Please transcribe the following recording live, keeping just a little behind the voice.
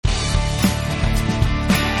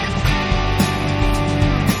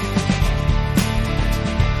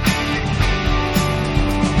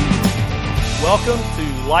Welcome to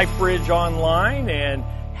LifeBridge Online, and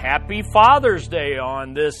happy Father's Day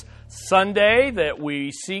on this Sunday that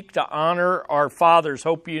we seek to honor our fathers.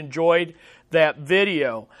 Hope you enjoyed that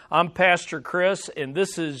video. I'm Pastor Chris, and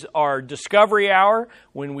this is our Discovery Hour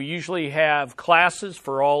when we usually have classes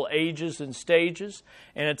for all ages and stages,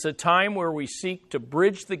 and it's a time where we seek to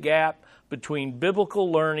bridge the gap between biblical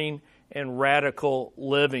learning and radical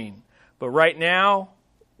living. But right now,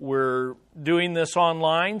 we're doing this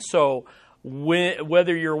online, so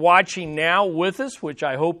whether you're watching now with us, which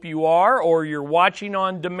I hope you are, or you're watching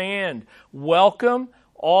on demand, welcome.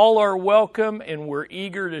 All are welcome, and we're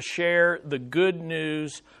eager to share the good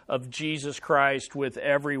news of Jesus Christ with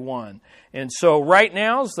everyone. And so right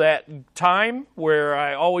now is that time where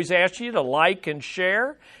I always ask you to like and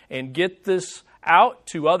share and get this out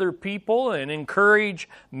to other people and encourage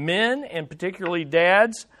men and particularly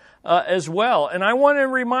dads as well. And I want to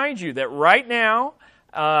remind you that right now,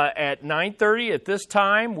 at 9:30 at this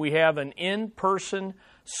time, we have an in-person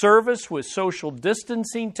service with social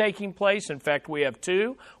distancing taking place. In fact, we have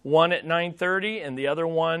two, one at 9:30 and the other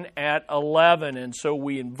one at 11. And so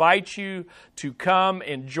we invite you to come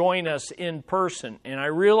and join us in person. And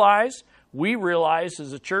we realize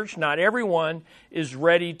as a church, not everyone is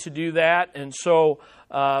ready to do that. And so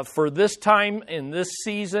for this time in this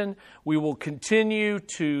season, we will continue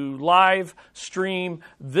to live stream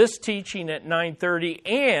this teaching at 9:30,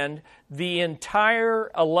 and the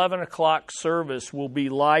entire 11 o'clock service will be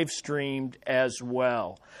live streamed as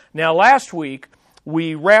well. Now, last week,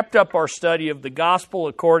 we wrapped up our study of the Gospel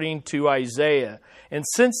according to Isaiah. And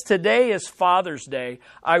since today is Father's Day,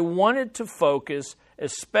 I wanted to focus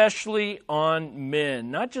especially on men,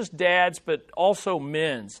 not just dads, but also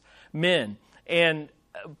men. And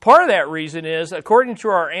part of that reason is, according to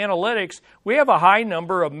our analytics, we have a high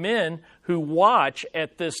number of men who watch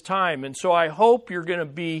at this time. And so I hope you're going to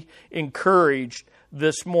be encouraged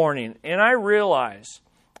this morning. And I realize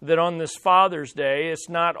that on this Father's Day, it's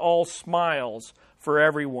not all smiles for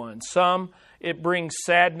everyone. Some, it brings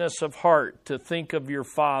sadness of heart to think of your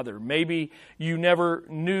father. Maybe you never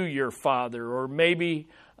knew your father, or maybe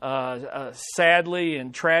sadly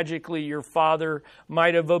and tragically your father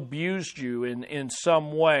might have abused you in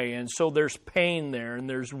some way. And so there's pain there, and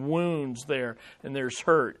there's wounds there, and there's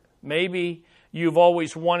hurt. Maybe you've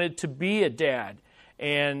always wanted to be a dad,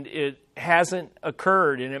 and it hasn't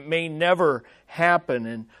occurred, and it may never happen.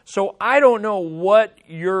 And so I don't know what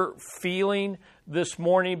you're feeling this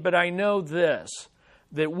morning, but I know this,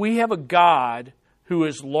 that we have a God who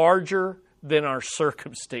is larger than our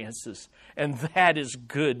circumstances, and that is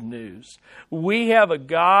good news. We have a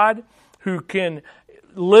God who can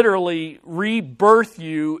literally rebirth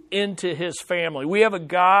you into His family. We have a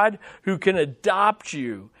God who can adopt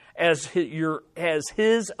you as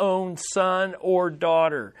His own son or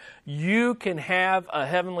daughter. You can have a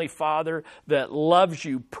Heavenly Father that loves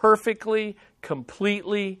you perfectly,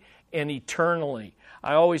 completely, and eternally.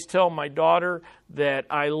 I always tell my daughter that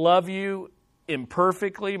I love you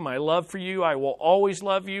imperfectly. My love for you, I will always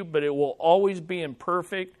love you, but it will always be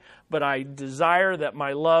imperfect. But I desire that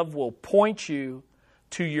my love will point you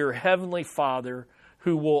to your Heavenly Father,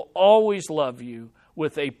 who will always love you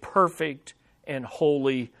with a perfect and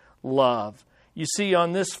holy love. You see,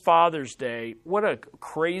 on this Father's Day, what a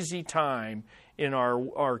crazy time in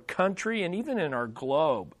our country and even in our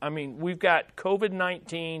globe. I mean, we've got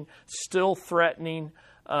COVID-19 still threatening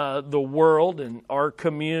the world and our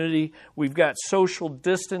community. We've got social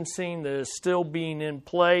distancing that is still being in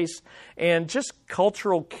place, and just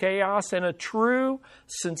cultural chaos, and a true,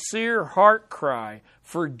 sincere heart cry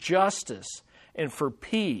for justice and for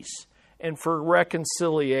peace and for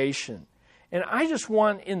reconciliation. And I just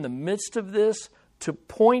want, in the midst of this, to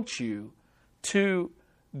point you to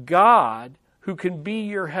God, who can be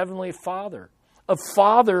your Heavenly Father, a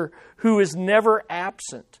Father who is never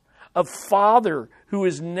absent, a Father who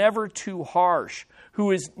is never too harsh,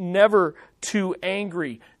 who is never too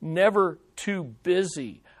angry, never too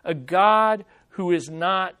busy, a God who is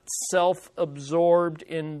not self-absorbed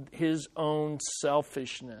in His own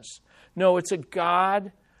selfishness. No, it's a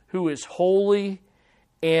God who is holy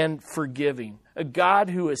and forgiving, a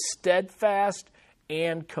God who is steadfast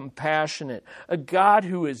and compassionate, a God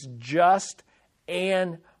who is just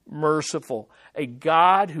and merciful, a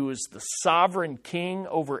God who is the sovereign king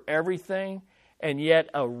over everything, and yet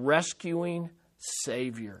a rescuing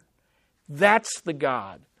Savior. That's the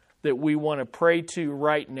God that we want to pray to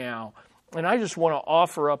right now. And I just want to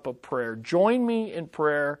offer up a prayer. Join me in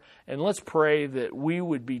prayer, and let's pray that we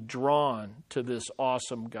would be drawn to this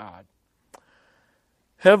awesome God.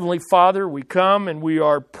 Heavenly Father, we come and we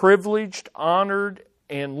are privileged, honored,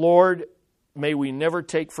 and Lord, may we never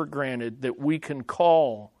take for granted that we can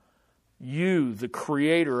call you, the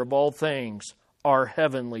Creator of all things, our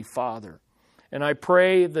Heavenly Father. And I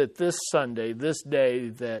pray that this Sunday, this day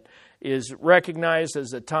that is recognized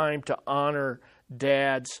as a time to honor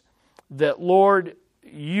dads, that, Lord,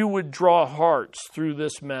 you would draw hearts through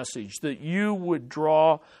this message, that you would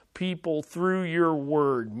draw people through your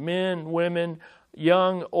word, men, women,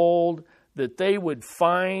 young, old, that they would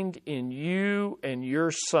find in you and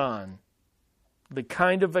your Son the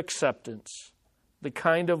kind of acceptance, the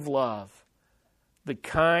kind of love, the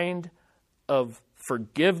kind of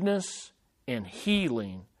forgiveness and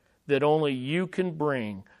healing that only you can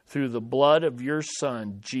bring through the blood of your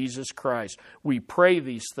Son, Jesus Christ. We pray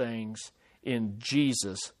these things in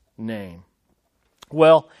Jesus' name.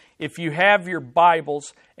 Well, if you have your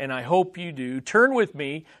Bibles, and I hope you do, turn with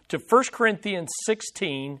me to 1 Corinthians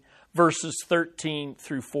 16, verses 13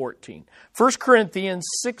 through 14. 1 Corinthians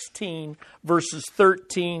 16, verses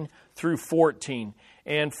 13 through 14.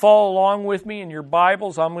 And follow along with me in your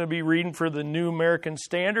Bibles. I'm going to be reading for the New American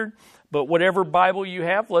Standard, but whatever Bible you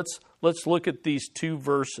have, let's look at these two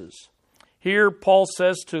verses. Here, Paul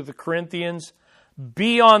says to the Corinthians,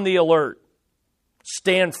 be on the alert.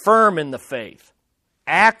 Stand firm in the faith.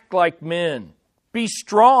 Act like men. Be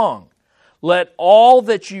strong. Let all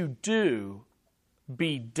that you do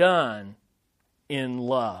be done in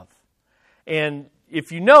love. And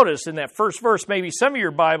if you notice in that first verse, maybe some of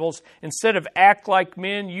your Bibles, instead of act like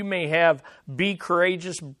men, you may have be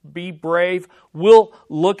courageous, be brave. We'll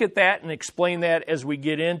look at that and explain that as we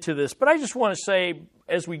get into this. But I just want to say,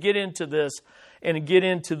 as we get into this and get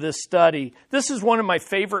into this study, this is one of my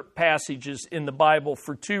favorite passages in the Bible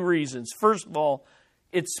for two reasons. First of all,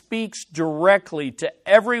 it speaks directly to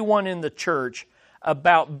everyone in the church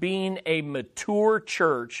about being a mature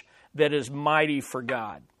church that is mighty for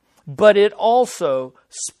God. But it also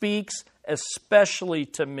speaks especially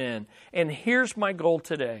to men. And here's my goal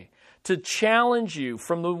today, to challenge you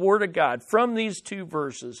from the Word of God, from these two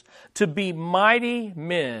verses, to be mighty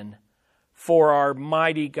men for our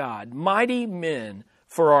mighty God. Mighty men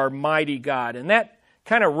for our mighty God. And that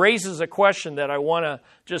kind of raises a question that I want to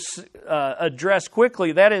just address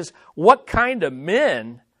quickly. That is, what kind of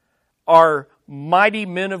men are mighty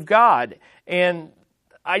men of God? And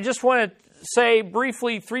I just want to say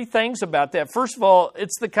briefly three things about that. First of all,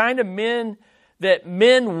 it's the kind of men that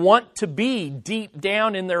men want to be deep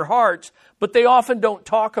down in their hearts, but they often don't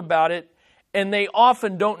talk about it, and they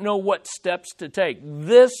often don't know what steps to take.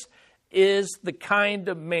 This is the kind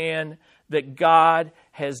of man that God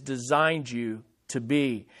has designed you to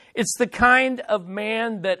be. It's the kind of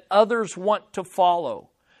man that others want to follow.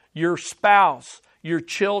 Your spouse, your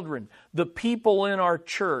children, the people in our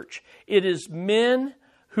church. It is men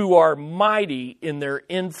who are mighty in their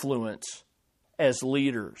influence as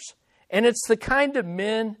leaders. And it's the kind of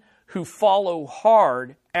men who follow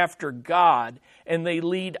hard after God, and they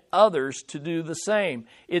lead others to do the same.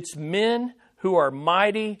 It's men who are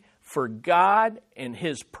mighty for God and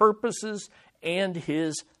His purposes and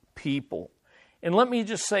His people. And let me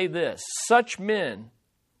just say this, such men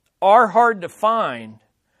are hard to find,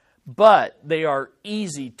 but they are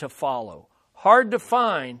easy to follow. Hard to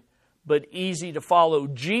find, but easy to follow.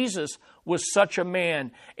 Jesus was such a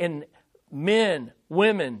man, and men,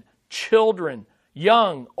 women, children,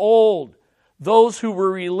 young, old, those who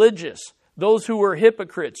were religious, those who were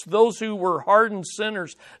hypocrites, those who were hardened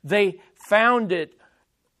sinners, they found it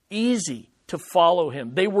easy to follow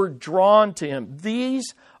Him. They were drawn to Him.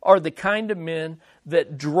 These are the kind of men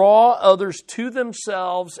that draw others to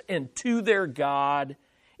themselves and to their God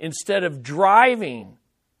instead of driving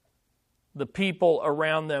the people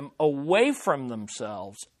around them away from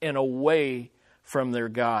themselves and away from their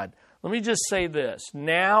God. Let me just say this.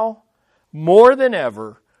 Now, more than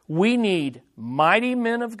ever, we need mighty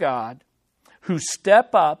men of God who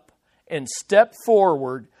step up and step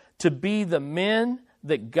forward to be the men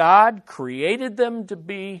that God created them to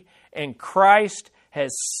be and Christ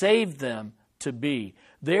has saved them to be.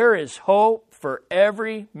 There is hope for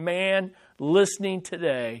every man listening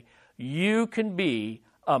today. You can be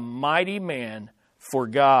a mighty man for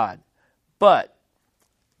God. But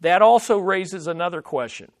that also raises another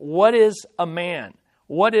question. What is a man?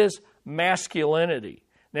 What is masculinity?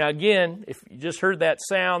 Now again, if you just heard that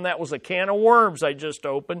sound, that was a can of worms I just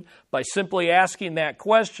opened by simply asking that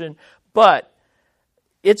question. But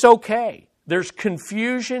it's okay. There's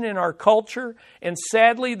confusion in our culture, and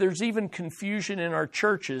sadly, there's even confusion in our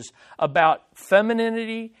churches about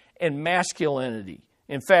femininity and masculinity.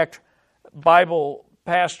 In fact, Bible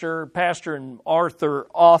pastor and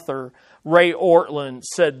author Ray Ortlund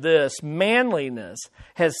said this, manliness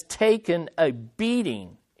has taken a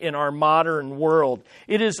beating in our modern world.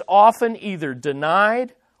 It is often either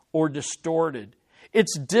denied or distorted.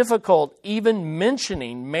 It's difficult even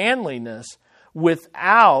mentioning manliness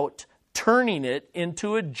without turning it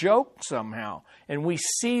into a joke somehow. And we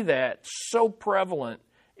see that so prevalent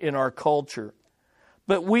in our culture.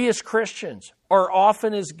 But we as Christians are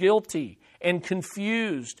often as guilty and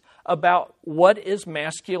confused about what is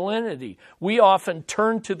masculinity. We often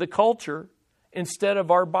turn to the culture instead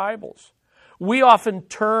of our Bibles. We often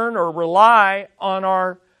turn or rely on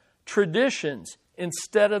our traditions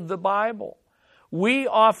instead of the Bible. We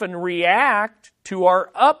often react to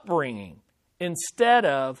our upbringing instead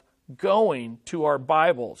of going to our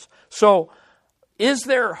Bibles. So, is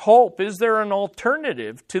there hope? Is there an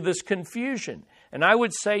alternative to this confusion? And I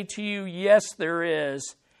would say to you, yes, there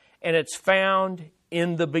is. And it's found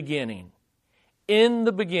in the beginning. In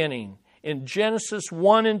the beginning. In Genesis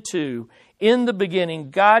 1 and 2, in the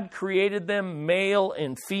beginning, God created them male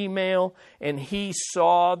and female, and He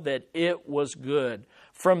saw that it was good.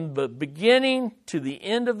 From the beginning to the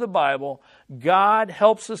end of the Bible, God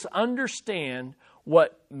helps us understand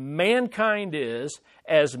what mankind is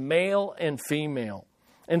as male and female.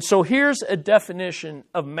 And so here's a definition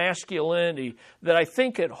of masculinity that I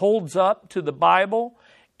think it holds up to the Bible.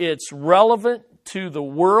 It's relevant to the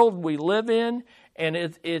world we live in, and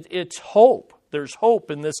it's hope. There's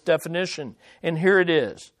hope in this definition. And here it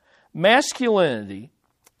is. Masculinity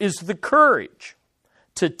is the courage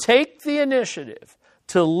to take the initiative,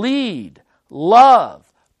 to lead,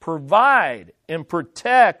 love, provide, and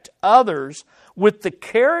protect others with the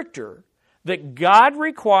character that God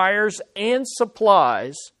requires and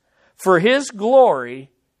supplies for His glory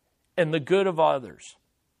and the good of others.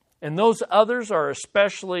 And those others are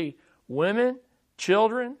especially women,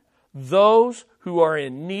 children, those who are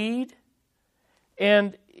in need,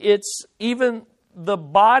 and it's even the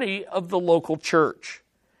body of the local church.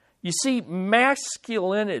 You see,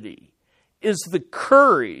 masculinity is the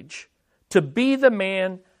courage to be the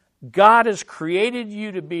man God has created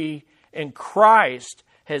you to be, and Christ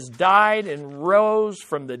has died and rose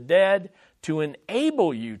from the dead to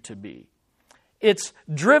enable you to be. It's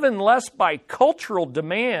driven less by cultural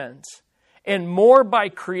demands and more by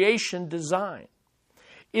creation design.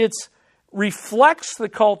 It reflects the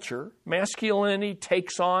culture. Masculinity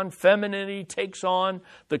takes on, femininity takes on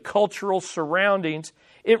the cultural surroundings.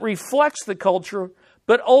 It reflects the culture,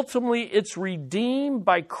 but ultimately it's redeemed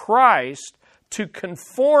by Christ to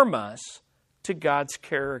conform us to God's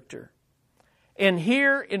character. And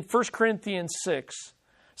here in 1 Corinthians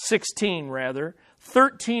 13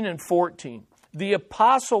 and 14, the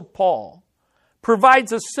Apostle Paul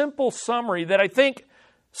provides a simple summary that I think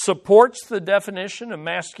supports the definition of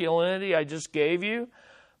masculinity I just gave you,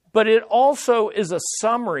 but it also is a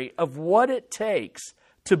summary of what it takes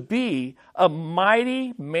to be a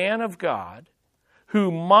mighty man of God who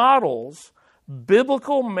models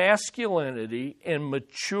biblical masculinity and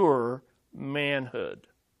mature manhood.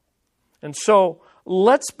 And so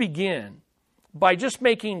let's begin by just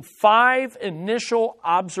making 5 initial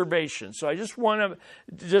observations. So I just want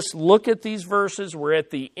to look at these verses. We're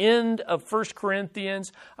at the end of 1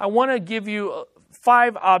 Corinthians. I want to give you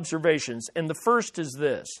 5 observations. And the first is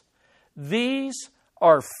this. These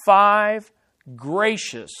are 5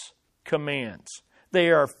 gracious commands. They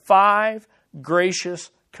are 5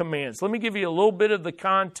 gracious commands. Let me give you a little bit of the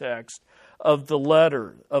context of the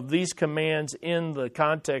letter, of these commands in the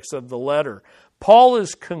context of the letter. Paul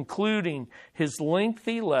is concluding his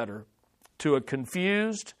lengthy letter to a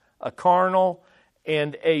confused, a carnal,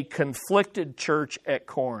 and a conflicted church at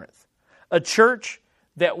Corinth. A church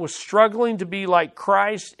that was struggling to be like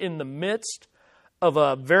Christ in the midst of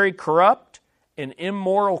a very corrupt and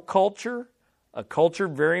immoral culture, a culture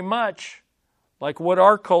very much like what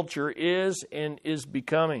our culture is and is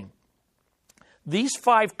becoming. These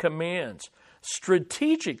 5 commands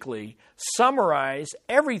strategically summarize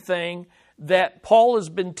everything that Paul has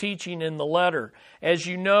been teaching in the letter. As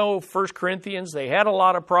you know, 1 Corinthians, they had a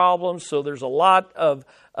lot of problems, so there's a lot of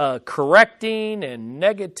correcting and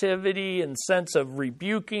negativity and sense of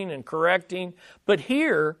rebuking and correcting. But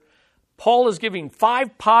here, Paul is giving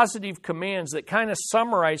 5 positive commands that kind of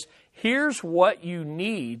summarize, here's what you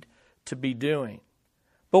need to be doing.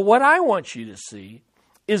 But what I want you to see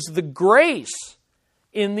is the grace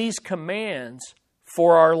in these commands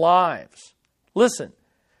for our lives. Listen,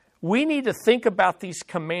 we need to think about these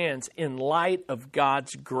commands in light of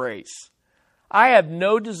God's grace. I have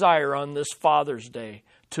no desire on this Father's Day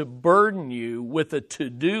to burden you with a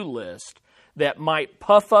to-do list that might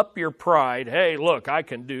puff up your pride, hey, look, I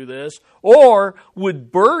can do this, or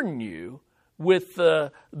would burden you with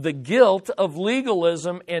the guilt of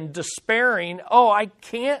legalism and despairing, oh, I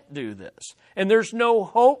can't do this, and there's no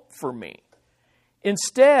hope for me.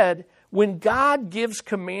 Instead, when God gives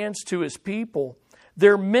commands to His people,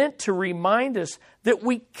 they're meant to remind us that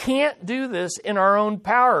we can't do this in our own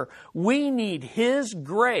power. We need His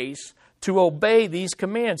grace to obey these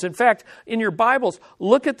commands. In fact, in your Bibles,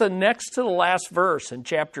 look at the next to the last verse in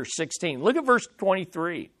chapter 16. Look at verse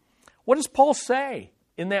 23. What does Paul say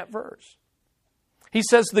in that verse? He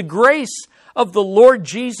says, the grace of the Lord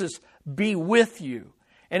Jesus be with you.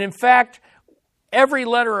 And in fact, every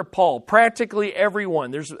letter of Paul, practically every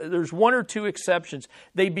one, there's one or two exceptions.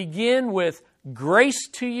 They begin with grace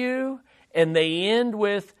to you, and they end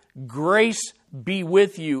with grace be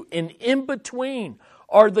with you. And in between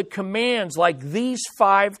are the commands like these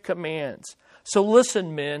 5 commands. So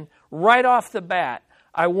listen, men, right off the bat,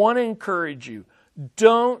 I want to encourage you,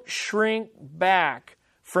 don't shrink back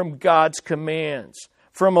from God's commands,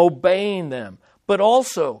 from obeying them, but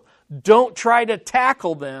also don't try to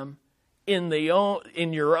tackle them in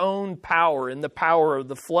your own power, in the power of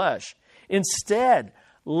the flesh. Instead,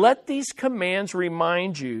 let these commands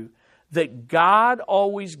remind you that God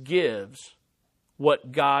always gives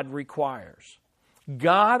what God requires.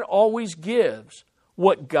 God always gives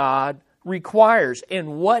what God requires.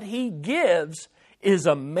 And what He gives is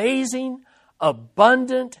amazing,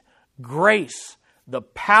 abundant grace, the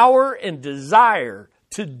power and desire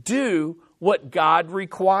to do what God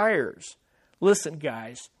requires. Listen,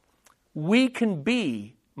 guys, we can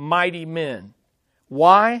be mighty men.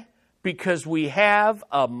 Why? Because we have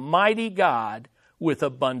a mighty God with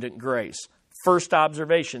abundant grace. First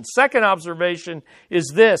observation. Second observation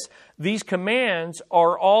is this. These commands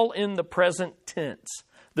are all in the present tense.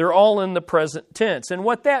 They're all in the present tense. And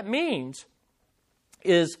what that means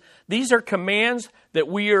is these are commands that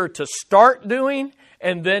we are to start doing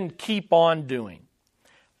and then keep on doing.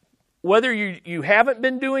 Whether you haven't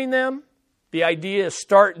been doing them, the idea is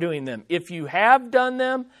start doing them. If you have done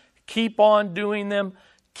them, keep on doing them.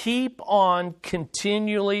 Keep on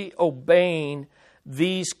continually obeying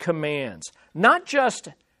these commands. Not just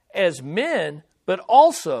as men, but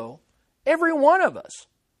also every one of us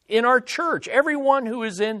in our church, everyone who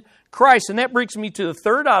is in Christ. And that brings me to the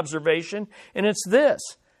third observation, and it's this.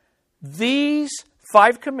 These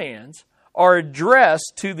 5 commands are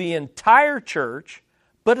addressed to the entire church,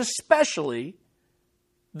 but especially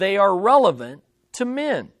they are relevant to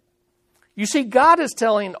men. You see, God is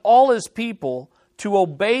telling all His people to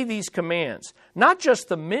obey these commands. Not just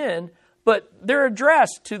the men, but they're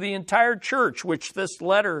addressed to the entire church, which this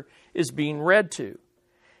letter is being read to.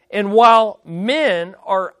 And while men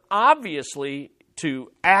are obviously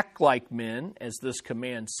to act like men, as this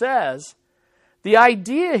command says, the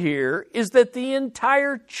idea here is that the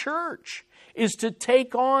entire church is to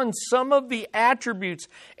take on some of the attributes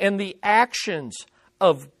and the actions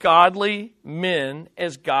of godly men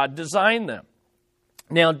as God designed them.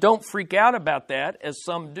 Now, don't freak out about that, as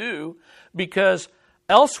some do, because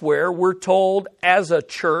elsewhere we're told as a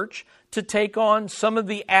church to take on some of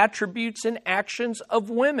the attributes and actions of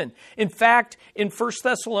women. In fact, in 1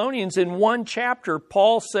 Thessalonians, in one chapter,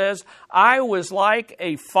 Paul says, I was like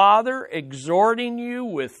a father exhorting you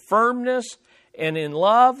with firmness and in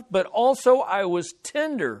love, but also I was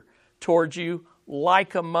tender towards you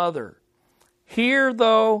like a mother. Here,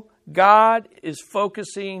 though, God is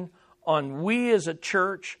focusing on we as a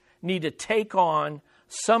church need to take on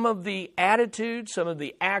some of the attitudes, some of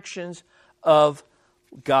the actions of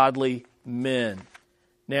godly men.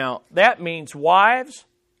 Now, that means wives,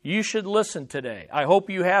 you should listen today. I hope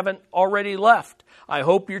you haven't already left. I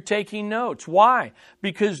hope you're taking notes. Why?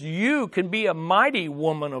 Because you can be a mighty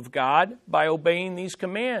woman of God by obeying these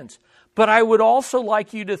commands. But I would also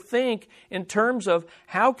like you to think in terms of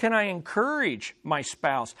how can I encourage my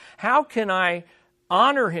spouse? How can I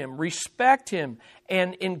honor him, respect him,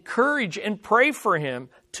 and encourage and pray for him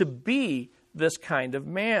to be this kind of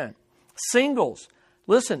man? Singles,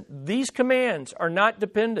 listen, these commands are not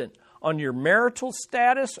dependent on your marital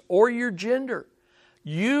status or your gender.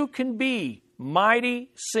 You can be mighty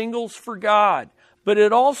singles for God, but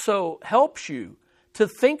it also helps you to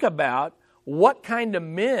think about what kind of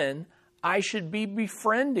men I should be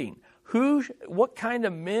befriending. What kind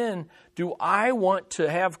of men do I want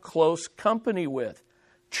to have close company with?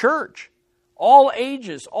 Church, all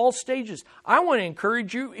ages, all stages. I want to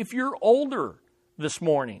encourage you, if you're older this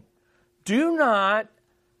morning, do not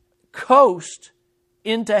coast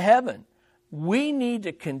into heaven. We need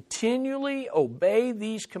to continually obey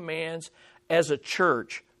these commands as a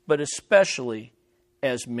church, but especially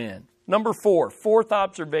as men. Number 4, fourth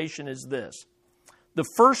observation is this. The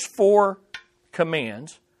first 4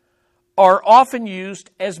 commands are often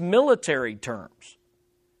used as military terms.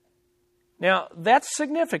 Now, that's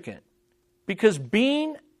significant because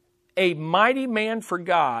being a mighty man for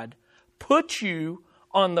God puts you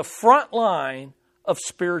on the front line of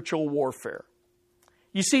spiritual warfare.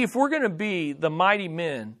 You see, if we're going to be the mighty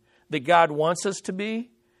men that God wants us to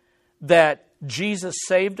be, that Jesus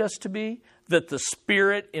saved us to be, that the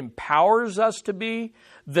Spirit empowers us to be,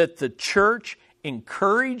 that the church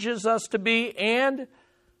encourages us to be, and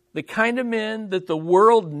the kind of men that the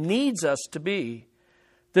world needs us to be,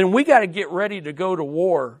 then we got to get ready to go to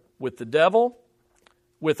war with the devil,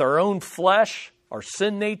 with our own flesh, our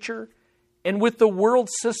sin nature, and with the world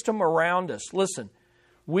system around us. Listen,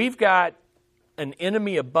 we've got an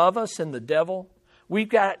enemy above us in the devil. We've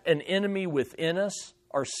got an enemy within us,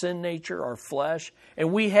 our sin nature, our flesh.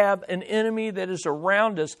 And we have an enemy that is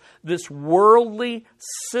around us, this worldly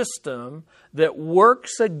system that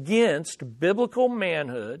works against biblical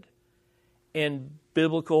manhood and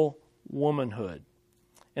biblical womanhood.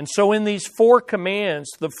 And so in these 4 commands,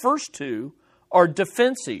 the first 2 are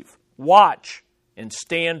defensive. Watch and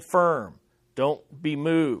stand firm. Don't be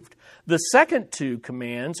moved. The second 2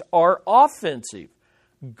 commands are offensive.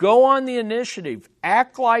 Go on the initiative.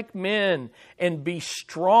 Act like men and be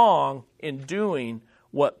strong in doing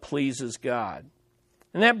what pleases God.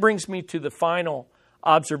 And that brings me to the final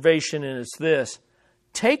observation, and it's this.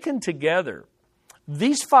 Taken together,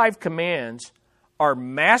 these 5 commands are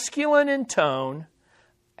masculine in tone,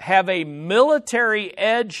 have a military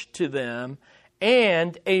edge to them,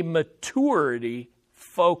 and a maturity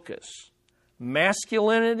focus.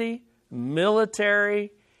 Masculinity,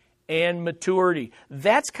 military, and maturity.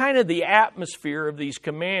 That's kind of the atmosphere of these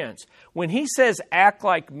commands. When he says act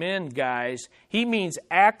like men, guys, he means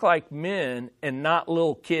act like men and not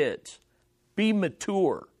little kids. Be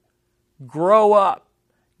mature. Grow up.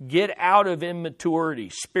 Get out of immaturity,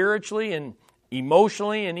 spiritually and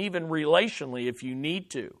emotionally and even relationally if you need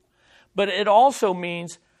to. But it also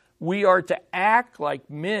means we are to act like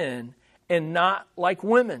men and not like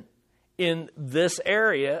women in this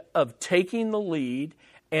area of taking the lead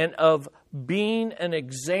and of being an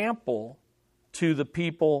example to the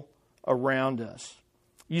people around us.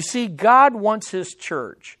 You see, God wants His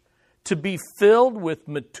church to be filled with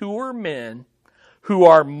mature men who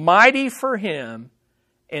are mighty for Him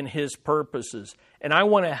and His purposes. And I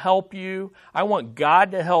want to help you. I want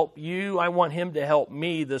God to help you. I want Him to help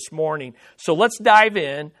me this morning. So let's dive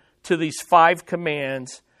in to these 5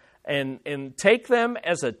 commands and take them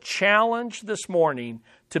as a challenge this morning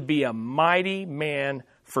to be a mighty man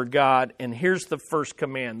for God. And here's the first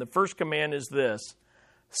command. The first command is this: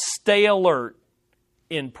 stay alert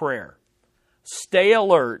in prayer. Stay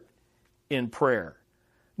alert in prayer.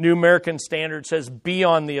 New American Standard says be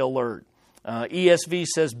on the alert. ESV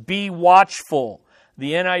says be watchful.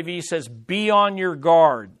 The NIV says be on your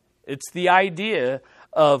guard. It's the idea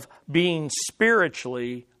of being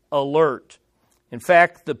spiritually alert. In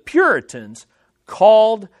fact, the Puritans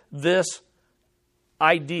called this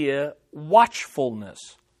idea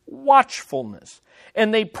watchfulness. Watchfulness.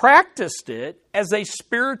 And they practiced it as a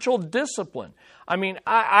spiritual discipline. I mean,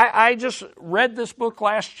 I just read this book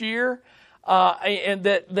last year, and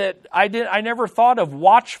that I never thought of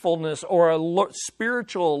watchfulness or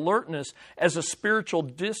spiritual alertness as a spiritual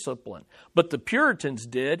discipline. But the Puritans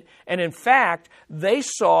did, and in fact, they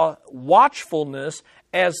saw watchfulness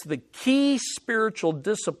as the key spiritual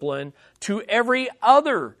discipline to every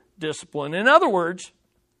other discipline. In other words,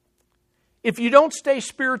 if you don't stay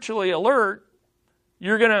spiritually alert,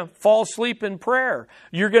 you're going to fall asleep in prayer.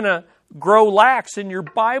 You're going to grow lax in your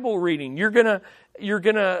Bible reading.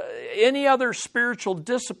 Any other spiritual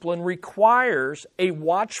discipline requires a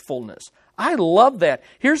watchfulness. I love that.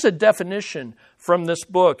 Here's a definition from this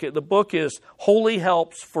book. The book is Holy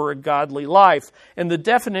Helps for a Godly Life. And the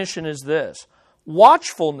definition is this: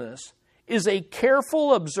 watchfulness is a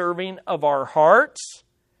careful observing of our hearts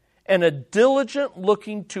and a diligent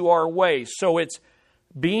looking to our ways. So it's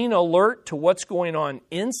being alert to what's going on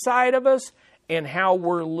inside of us and how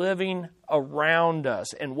we're living around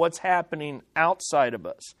us and what's happening outside of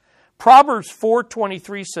us. Proverbs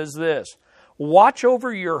 4:23 says this: watch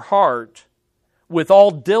over your heart with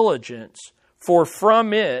all diligence, for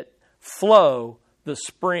from it flow the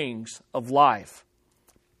springs of life.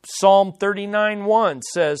 Psalm 39:1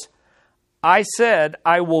 says, I said,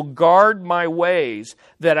 I will guard my ways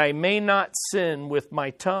that I may not sin with my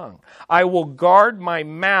tongue. I will guard my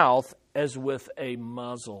mouth as with a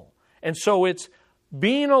muzzle. And so it's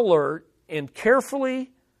being alert and carefully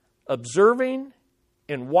observing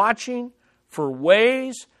and watching for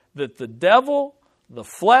ways that the devil, the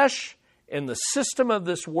flesh, and the system of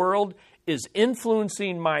this world is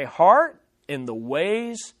influencing my heart and the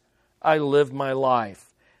ways I live my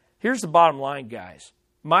life. Here's the bottom line, guys.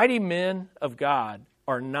 Mighty men of God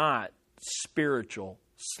are not spiritual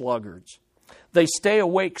sluggards. They stay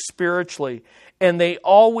awake spiritually, and they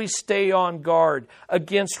always stay on guard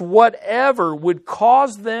against whatever would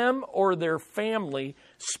cause them or their family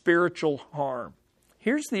spiritual harm.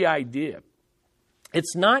 Here's the idea.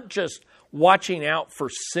 It's not just watching out for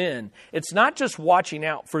sin. It's not just watching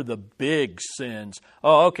out for the big sins.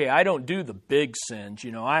 Oh, okay, I don't do the big sins.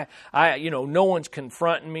 No one's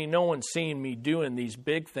confronting me. No one's seeing me doing these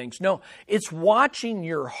big things. No, it's watching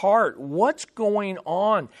your heart. What's going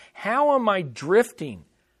on? How am I drifting?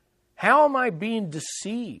 How am I being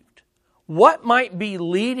deceived? What might be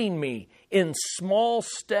leading me in small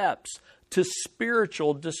steps to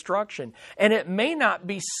spiritual destruction? And it may not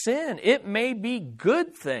be sin. It may be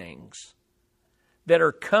good things that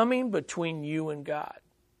are coming between you and God.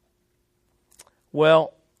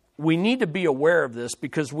 Well, we need to be aware of this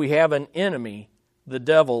because we have an enemy, the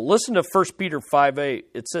devil. Listen to 1 Peter 5:8.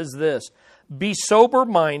 It says this, "Be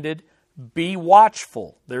sober-minded, be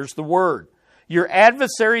watchful." There's the word. "Your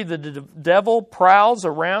adversary, the devil, prowls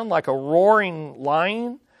around like a roaring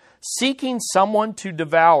lion, seeking someone to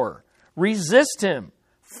devour. Resist him,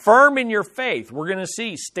 firm in your faith." We're going to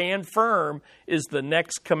see stand firm is the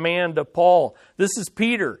next command of Paul. This is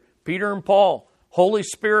Peter and Paul, Holy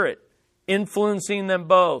Spirit, influencing them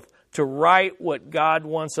both to write what God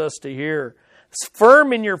wants us to hear.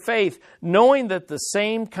 Firm in your faith, knowing that the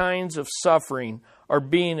same kinds of suffering are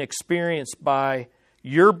being experienced by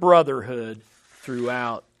your brotherhood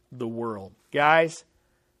throughout the world. Guys,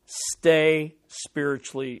 stay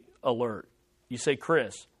spiritually alert. You say,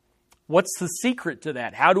 Chris, what's the secret to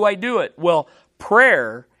that? How do I do it? Well,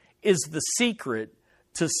 prayer is the secret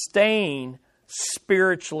to staying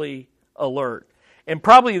spiritually alert. And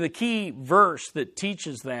probably the key verse that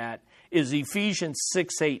teaches that is Ephesians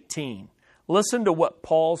 6:18. Listen to what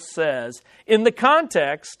Paul says in the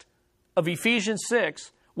context of Ephesians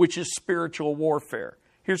 6, which is spiritual warfare.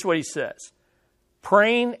 Here's what he says.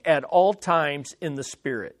 "Praying at all times in the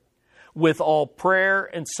Spirit, with all prayer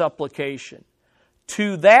and supplication.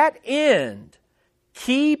 To that end,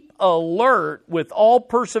 keep alert with all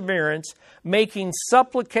perseverance, making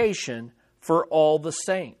supplication for all the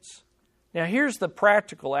saints." Now here's the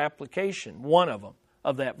practical application, one of them,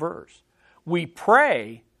 of that verse. We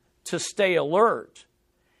pray to stay alert,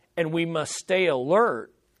 and we must stay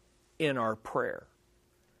alert in our prayer.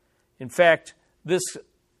 In fact, this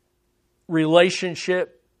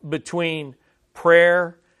relationship between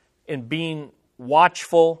prayer and being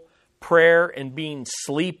watchful, prayer and being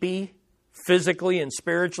sleepy, physically and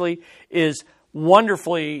spiritually, is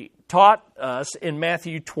wonderfully taught us in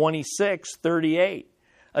Matthew 26:38.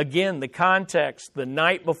 Again, the context, the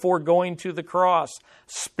night before going to the cross,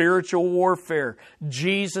 spiritual warfare.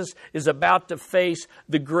 Jesus is about to face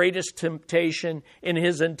the greatest temptation in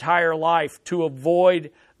his entire life to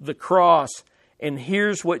avoid the cross. And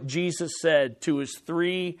here's what Jesus said to his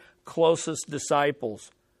 3 closest disciples.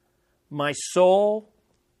 "My soul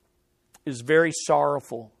is very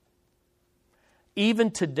sorrowful,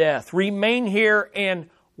 even to death. Remain here and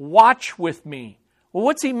watch with me." Well,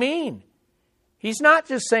 what's he mean? He's not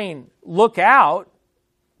just saying, look out,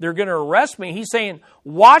 they're going to arrest me. He's saying,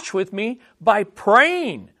 watch with me by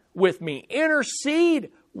praying with me,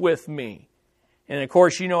 intercede with me. And of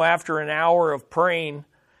course, after an hour of praying,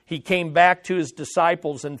 he came back to his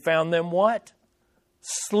disciples and found them what?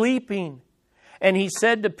 Sleeping. And he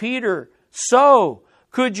said to Peter, "So,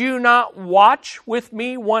 could you not watch with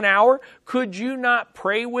me 1 hour? Could you not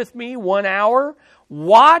pray with me 1 hour?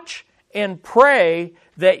 Watch and pray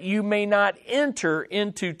that you may not enter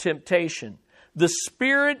into temptation. The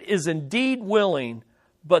spirit is indeed willing,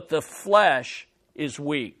 but the flesh is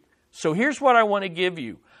weak." So here's what I want to give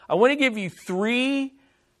you. I want to give you 3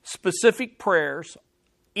 specific prayers.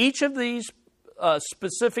 Each of these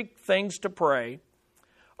specific things to pray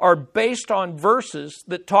are based on verses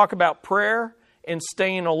that talk about prayer and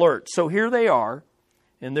staying alert. So here they are,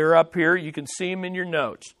 and they're up here. You can see them in your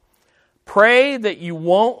notes. Pray that you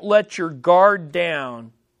won't let your guard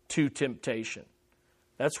down to temptation.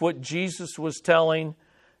 That's what Jesus was telling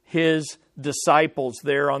his disciples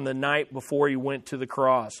there on the night before he went to the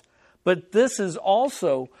cross. But this is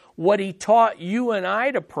also what he taught you and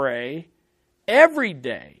I to pray every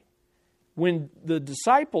day. When the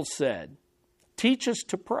disciples said, "Teach us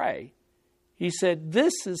to pray," he said,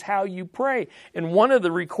 "This is how you pray." And one of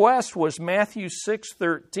the requests was Matthew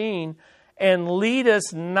 6:13, "And lead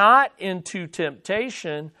us not into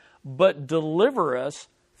temptation, but deliver us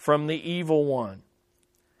from the evil one."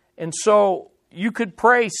 And so You could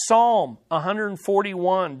pray Psalm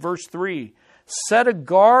 141, verse 3. Set a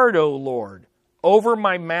guard, O Lord, over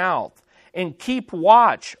my mouth, and keep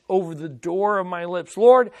watch over the door of my lips.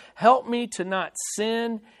 Lord, help me to not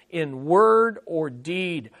sin in word or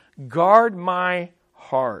deed. Guard my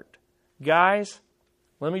heart. Guys,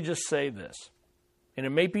 let me just say this, and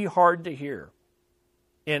it may be hard to hear,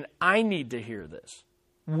 and I need to hear this.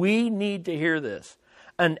 We need to hear this.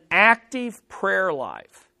 An active prayer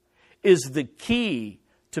life is the key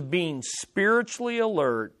to being spiritually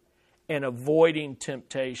alert and avoiding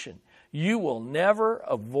temptation. You will never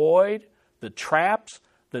avoid the traps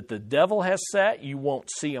that the devil has set. You won't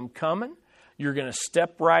see them coming. You're going to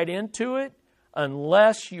step right into it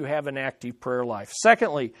unless you have an active prayer life.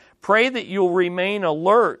 Secondly, pray that you'll remain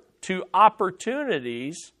alert to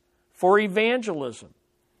opportunities for evangelism.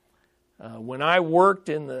 When I worked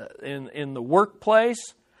in the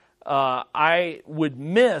workplace, I would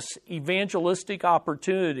miss evangelistic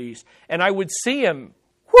opportunities, and I would see them,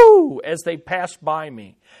 as they passed by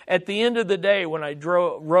me. At the end of the day, when I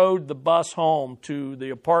rode the bus home to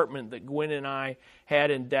the apartment that Gwen and I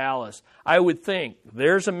had in Dallas, I would think,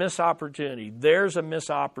 there's a missed opportunity, there's a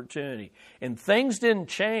missed opportunity. And things didn't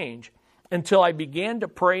change until I began to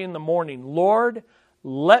pray in the morning, Lord,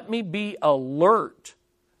 let me be alert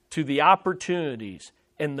to the opportunities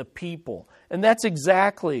and the people. And that's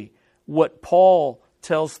exactly what Paul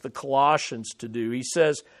tells the Colossians to do. He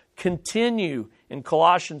says, continue in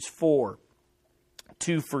Colossians 4,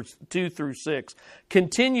 2 through 6.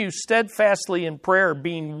 Continue steadfastly in prayer,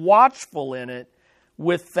 being watchful in it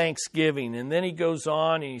with thanksgiving. And then he goes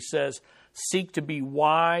on and he says, seek to be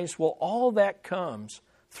wise. Well, all that comes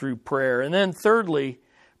through prayer. And then thirdly,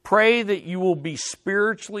 pray that you will be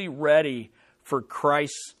spiritually ready for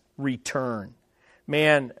Christ's return.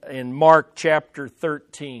 Man, in Mark chapter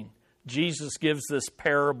 13, Jesus gives this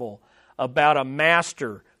parable about a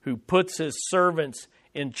master who puts his servants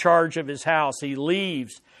in charge of his house. He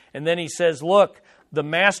leaves, and then he says, look, the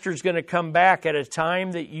master's going to come back at a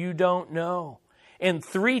time that you don't know. And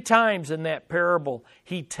 3 times in that parable,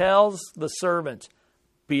 he tells the servants,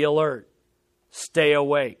 be alert, stay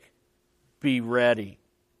awake, be ready.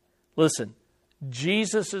 Listen,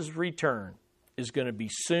 Jesus' return is going to be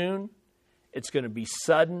soon, it's going to be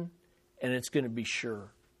sudden, and it's going to be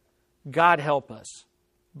sure. God help us,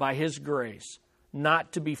 by His grace,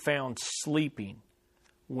 not to be found sleeping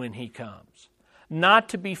when He comes. Not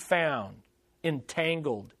to be found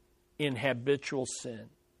entangled in habitual sin.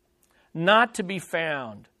 Not to be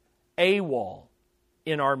found AWOL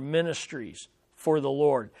in our ministries for the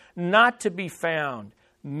Lord. Not to be found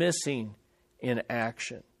missing in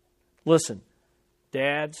action. Listen,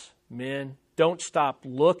 dads, men, don't stop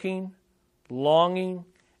looking, longing,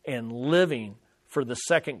 and living for the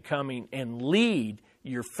second coming, and lead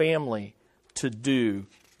your family to do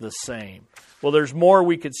the same. Well, there's more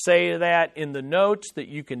we could say to that in the notes that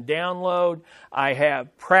you can download. I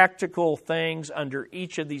have practical things under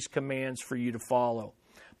each of these commands for you to follow.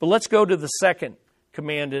 But let's go to the second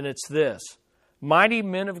command, and it's this. Mighty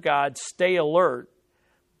men of God, stay alert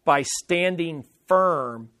by standing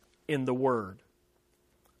firm in the Word.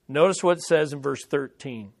 Notice what it says in verse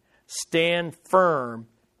 13. Stand firm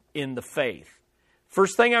in the faith.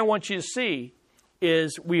 First thing I want you to see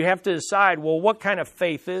is we have to decide, well, what kind of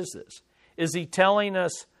faith is this? Is he telling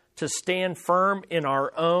us to stand firm in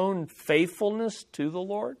our own faithfulness to the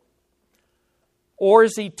Lord? Or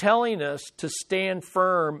is he telling us to stand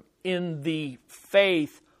firm in the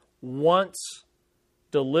faith once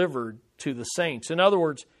delivered to the saints? In other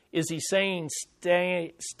words, is he saying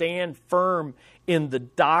stand firm in the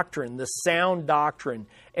doctrine, the sound doctrine,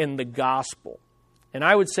 and the gospel? And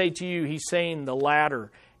I would say to you, he's saying the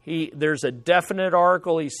latter. There's a definite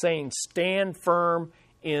article. He's saying stand firm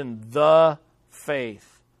in the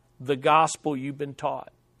faith, the gospel you've been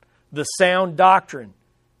taught, the sound doctrine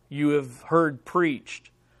you have heard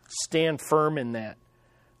preached. Stand firm in that.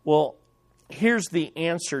 Well, here's the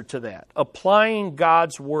answer to that. Applying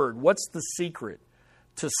God's Word. What's the secret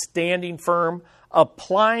to standing firm?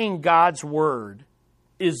 Applying God's Word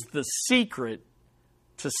is the secret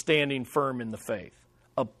to standing firm in the faith.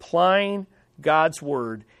 Applying God's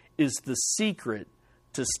Word is the secret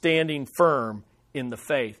to standing firm in the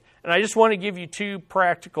faith. And I just want to give you 2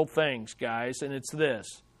 practical things, guys, and it's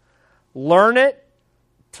this. Learn it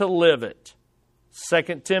to live it.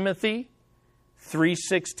 2 Timothy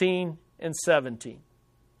 3:16 and 17.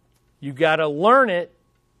 You got to learn it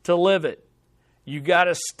to live it. You got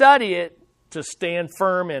to study it to stand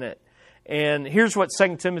firm in it. And here's what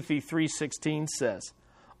 2 Timothy 3:16 says.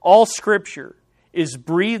 All Scripture is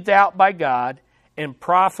breathed out by God and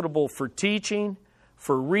profitable for teaching,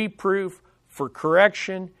 for reproof, for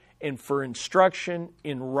correction, and for instruction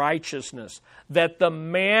in righteousness, that the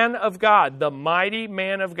man of God, the mighty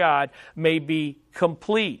man of God, may be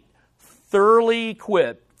complete, thoroughly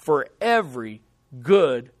equipped for every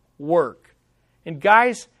good work. And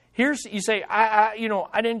guys, here's, you say, I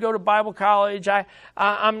didn't go to Bible college.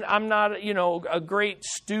 I'm not, a great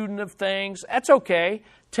student of things. That's okay.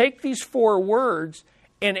 Take these 4 words,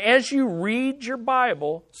 and as you read your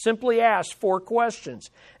Bible, simply ask 4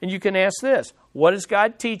 questions. And you can ask this: what is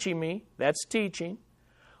God teaching me? That's teaching.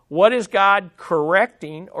 What is God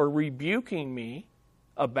correcting or rebuking me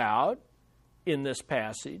about in this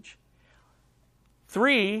passage?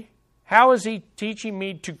 3, how is He teaching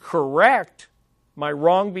me to correct my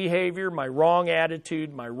wrong behavior, my wrong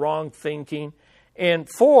attitude, my wrong thinking? And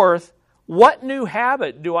 4th, what new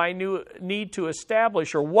habit do I need to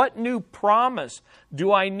establish, or what new promise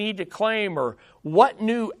do I need to claim, or what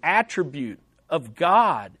new attribute of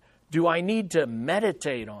God do I need to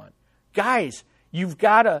meditate on? Guys, you've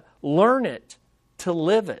got to learn it to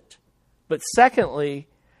live it. But secondly,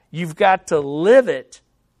 you've got to live it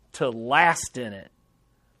to last in it.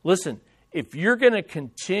 Listen, if you're going to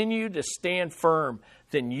continue to stand firm,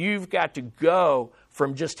 then you've got to go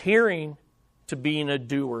from just hearing to being a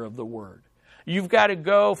doer of the Word. You've got to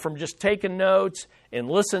go from just taking notes and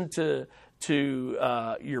listen to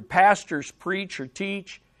your pastors preach or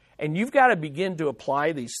teach, and you've got to begin to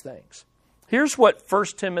apply these things. Here's what 1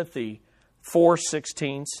 Timothy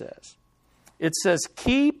 4:16 says. It says,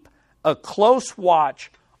 keep a close watch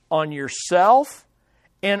on yourself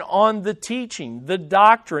and on the teaching, the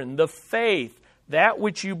doctrine, the faith, that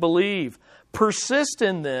which you believe. Persist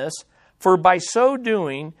in this, for by so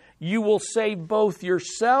doing you will save both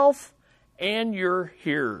yourself and your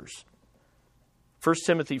hearers. 1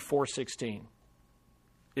 Timothy 4:16.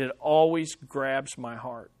 It always grabs my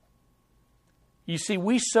heart. You see,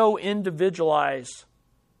 we so individualize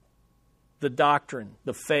the doctrine,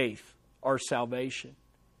 the faith, our salvation.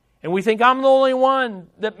 And we think, I'm the only one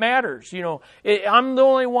that matters. I'm the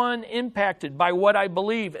only one impacted by what I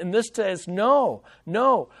believe. And this says, no.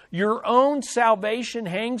 Your own salvation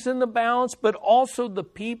hangs in the balance, but also the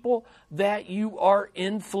people that you are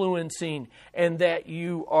influencing and that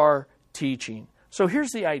you are teaching. So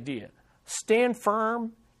here's the idea. Stand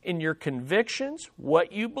firm in your convictions,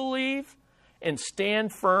 what you believe, and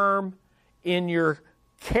stand firm in your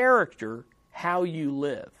character, how you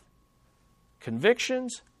live.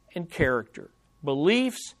 Convictions and character,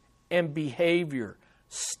 beliefs and behavior.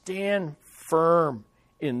 Stand firm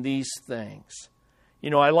in these things.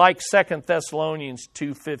 I like 2 Thessalonians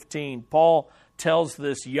 2:15. Paul tells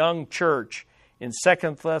this young church in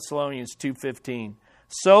 2 Thessalonians 2:15,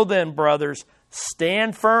 so then, brothers,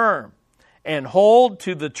 stand firm and hold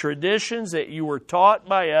to the traditions that you were taught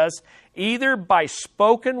by us, either by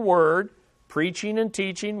spoken word, preaching and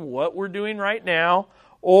teaching, what we're doing right now,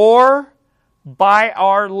 or by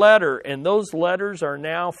our letter. And those letters are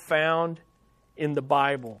now found in the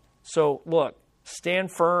Bible. So look,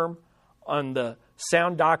 stand firm on the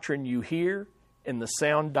sound doctrine you hear and the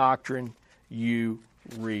sound doctrine you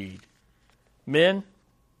read. Men,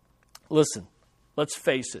 listen, let's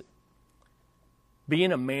face it.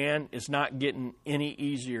 Being a man is not getting any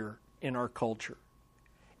easier in our culture.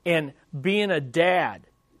 And being a dad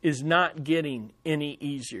is not getting any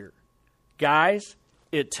easier. Guys,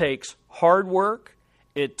 it takes hard work.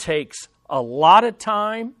 It takes a lot of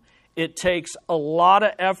time. It takes a lot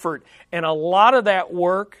of effort. And a lot of that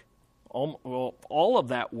work, all of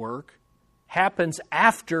that work, happens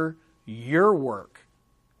after your work.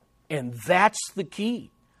 And that's the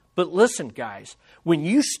key. But listen, guys, when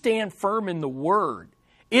you stand firm in the Word,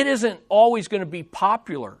 it isn't always going to be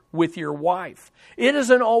popular with your wife. It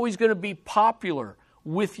isn't always going to be popular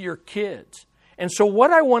with your kids. And so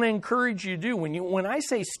what I want to encourage you to do, when I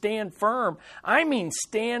say stand firm, I mean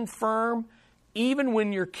stand firm even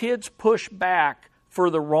when your kids push back for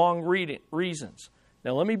the wrong reasons.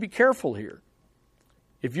 Now let me be careful here.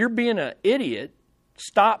 If you're being an idiot,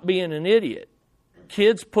 stop being an idiot.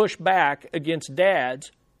 Kids push back against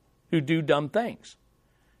dads who do dumb things.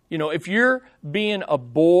 If you're being a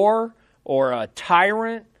bore or a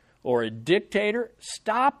tyrant or a dictator,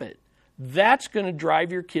 stop it. That's going to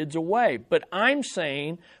drive your kids away. But I'm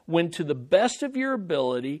saying when to the best of your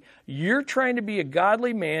ability, you're trying to be a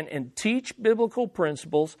godly man and teach biblical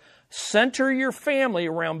principles, center your family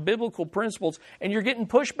around biblical principles, and you're getting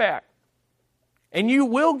pushback. And you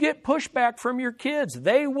will get pushback from your kids.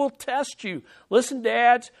 They will test you. Listen,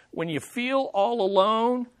 dads, when you feel all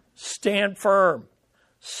alone, stand firm.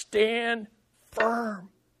 Stand firm.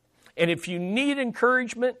 And if you need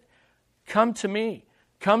encouragement, come to me.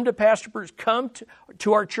 Come to Pastor Bruce. Come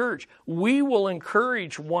to our church. We will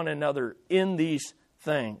encourage one another in these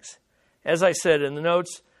things. As I said in the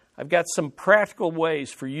notes, I've got some practical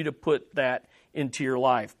ways for you to put that into your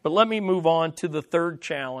life. But let me move on to the third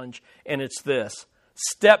challenge, and it's this.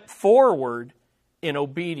 Step forward in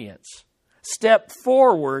obedience. Step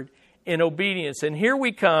forward in obedience. And here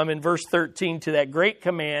we come in verse 13 to that great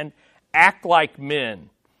command, act like men.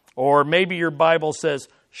 Or maybe your Bible says,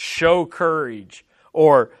 show courage.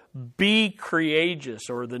 Or be courageous.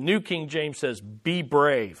 Or the New King James says, be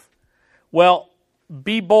brave. Well,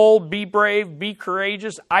 be bold, be brave, be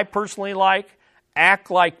courageous. I personally like act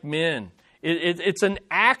like men. It's an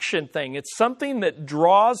action thing. It's something that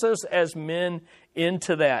draws us as men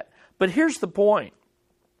into that. But here's the point.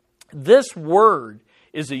 This word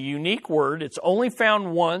is a unique word. It's only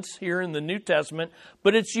found once here in the New Testament,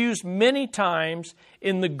 but it's used many times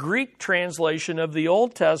in the Greek translation of the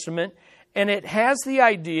Old Testament, and it has the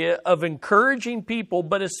idea of encouraging people,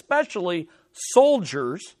 but especially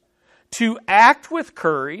soldiers, to act with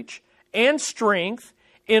courage and strength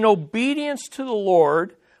in obedience to the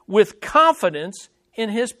Lord with confidence in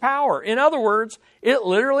His power. In other words, it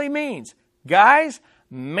literally means, guys,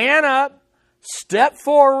 man up, step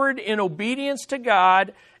forward in obedience to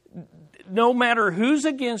God, no matter who's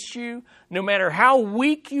against you, no matter how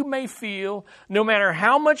weak you may feel, no matter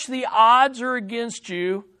how much the odds are against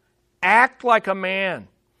you, act like a man.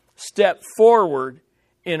 Step forward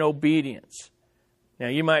in obedience. Now,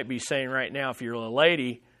 you might be saying right now, if you're a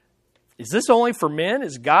lady, is this only for men?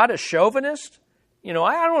 Is God a chauvinist? You know,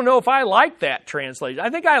 I don't know if I like that translation.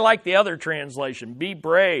 I think I like the other translation, be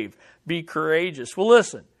brave, be courageous. Well,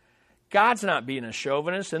 listen, God's not being a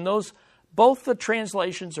chauvinist, and both the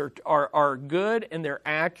translations are good and they're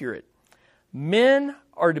accurate. Men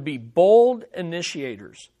are to be bold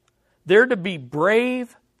initiators. They're to be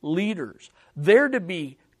brave leaders. They're to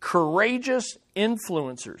be courageous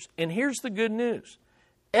influencers. And here's the good news.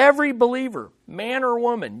 Every believer, man or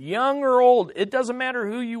woman, young or old, it doesn't matter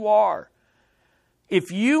who you are. If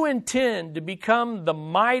you intend to become the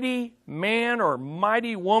mighty man or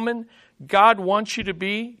mighty woman God wants you to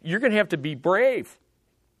be, you're going to have to be brave.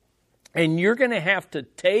 And you're going to have to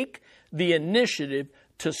take the initiative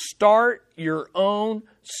to start your own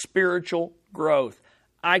spiritual growth.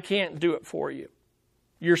 I can't do it for you.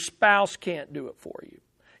 Your spouse can't do it for you.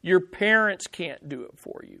 Your parents can't do it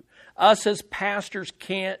for you. Us as pastors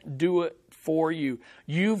can't do it for you.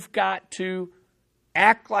 You've got to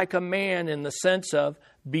act like a man in the sense of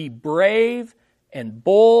be brave and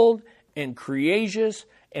bold and courageous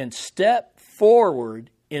and step forward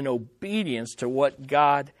in obedience to what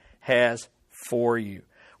God has for you.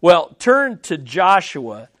 Well, turn to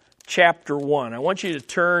Joshua chapter 1. I want you to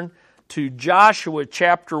turn to Joshua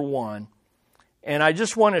chapter 1. And I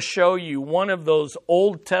just want to show you one of those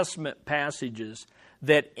Old Testament passages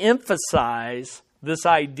that emphasize this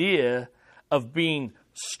idea of being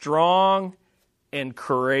strong and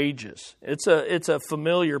courageous. It's a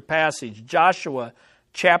familiar passage. Joshua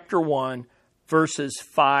chapter 1, verses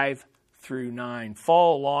 5 through 9.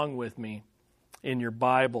 Follow along with me in your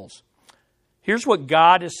Bibles. Here's what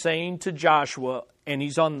God is saying to Joshua, and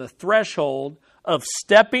he's on the threshold of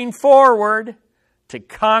stepping forward to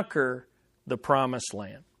conquer the promised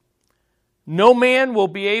land. No man will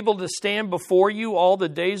be able to stand before you all the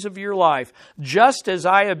days of your life. Just as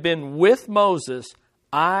I have been with Moses,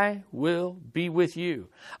 I will be with you.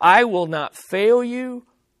 I will not fail you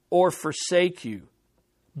or forsake you.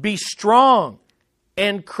 Be strong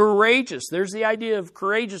and courageous. There's the idea of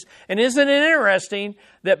courageous. And isn't it interesting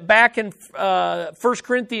that back in 1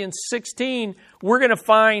 Corinthians 16, we're going to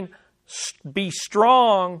find be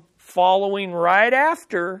strong following right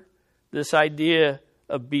after this idea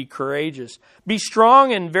of be courageous. Be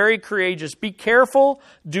strong and very courageous. Be careful,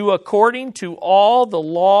 do according to all the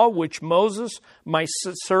law which Moses, my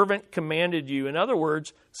servant, commanded you. In other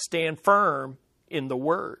words, stand firm in the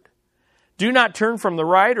word. Do not turn from the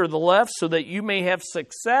right or the left so that you may have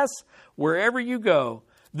success wherever you go.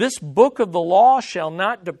 This book of the law shall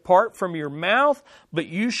not depart from your mouth, but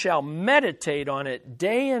you shall meditate on it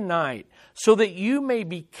day and night, so that you may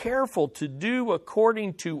be careful to do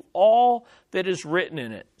according to all that is written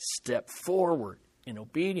in it. Step forward in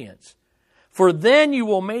obedience. For then you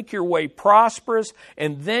will make your way prosperous,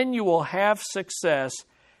 and then you will have success.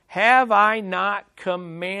 Have I not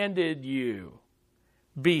commanded you?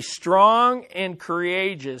 Be strong and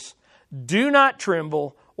courageous. Do not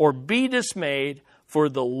tremble or be dismayed, for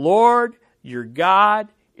the Lord your God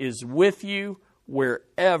is with you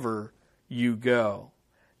wherever you go.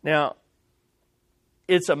 Now,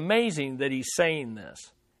 it's amazing that he's saying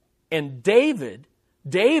this. And David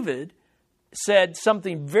said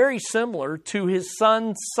something very similar to his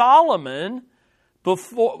son Solomon.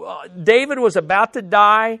 Before David was about to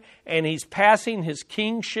die, and he's passing his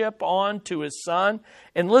kingship on to his son.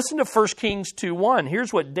 And listen to 1 Kings 2:1.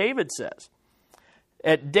 Here's what David says.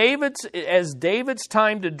 As David's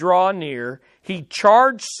time to draw near, he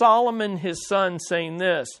charged Solomon his son, saying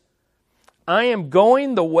this, I am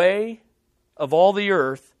going the way of all the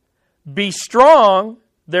earth. Be strong,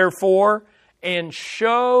 therefore, and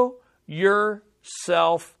show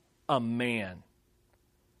yourself a man.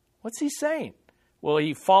 What's he saying? Well,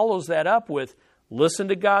 he follows that up with listen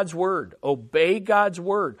to God's word, obey God's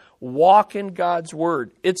word, walk in God's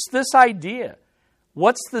word. It's this idea.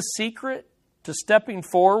 What's the secret to stepping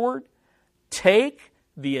forward? Take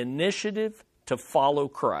the initiative to follow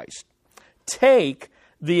Christ. Take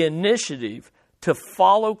the initiative to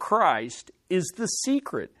follow Christ is the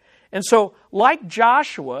secret. And so, like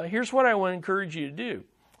Joshua, here's what I want to encourage you to do.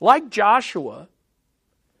 Like Joshua,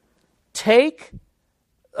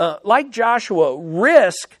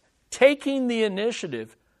 risk taking the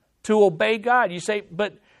initiative to obey God. You say,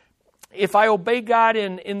 but if I obey God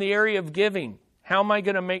in the area of giving, how am I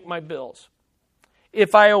going to make my bills?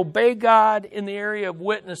 If I obey God in the area of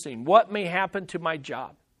witnessing, what may happen to my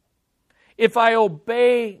job? If I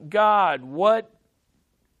obey God, what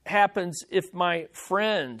happens if my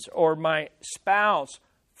friends or my spouse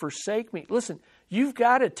forsake me? Listen, you've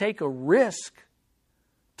got to take a risk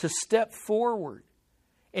to step forward.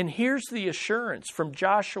 And here's the assurance from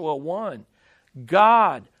Joshua 1.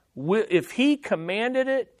 God, if He commanded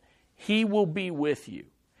it, He will be with you.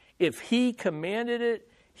 If He commanded it,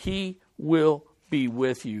 He will be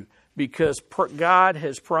with you. Because God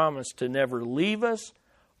has promised to never leave us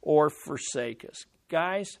or forsake us.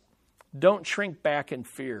 Guys, don't shrink back in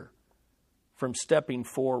fear from stepping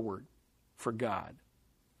forward for God.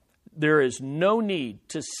 There is no need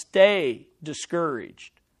to stay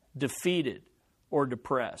discouraged, defeated, or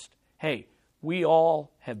depressed. Hey, we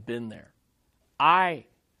all have been there. I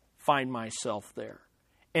find myself there.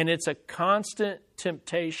 And it's a constant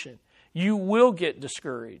temptation. You will get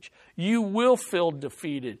discouraged. You will feel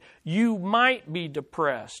defeated. You might be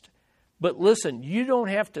depressed. But listen, you don't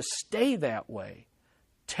have to stay that way.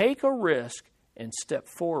 Take a risk and step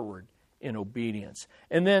forward in obedience.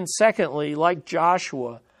 And then secondly, like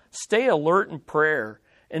Joshua, stay alert in prayer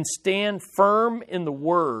and stand firm in the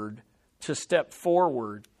Word to step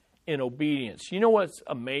forward in obedience. You know what's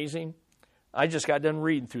amazing? I just got done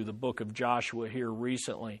reading through the book of Joshua here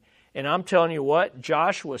recently. And I'm telling you what,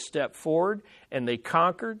 Joshua stepped forward and they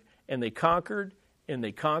conquered, and they conquered, and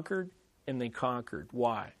they conquered, and they conquered.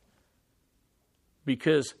 Why?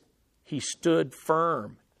 Because he stood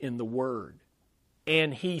firm in the Word.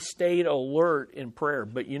 And he stayed alert in prayer.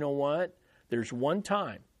 But you know what? There's one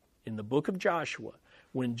time in the book of Joshua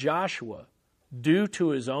when Joshua, due to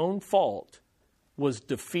his own fault, was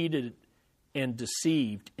defeated and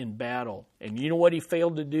deceived in battle. And you know what he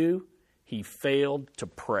failed to do? He failed to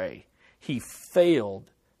pray. He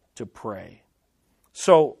failed to pray.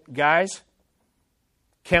 So, guys,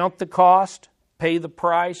 count the cost, pay the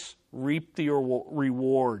price, reap the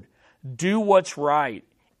reward. Do what's right,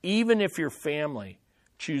 even if your family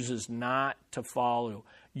chooses not to follow.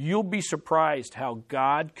 You'll be surprised how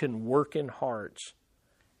God can work in hearts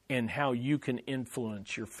and how you can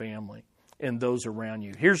influence your family and those around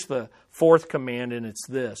you. Here's the fourth command, and it's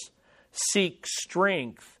this. Seek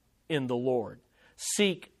strength in the Lord.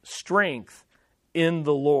 Seek strength in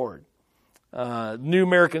the Lord. New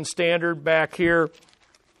American Standard back here,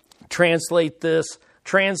 translate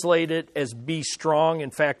it as be strong.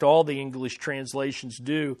 In fact, all the English translations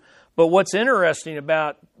do. But what's interesting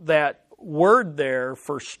about that word there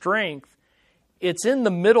for strength, it's in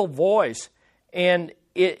the middle voice, and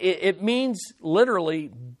it means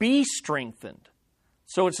literally be strengthened.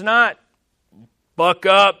 So it's not buck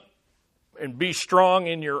up and be strong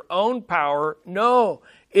in your own power. No,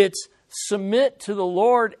 it's submit to the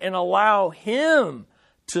Lord and allow Him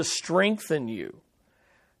to strengthen you.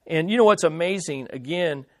 And you know what's amazing?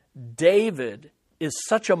 Again, David is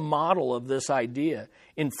such a model of this idea.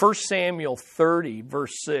 In 1 Samuel 30,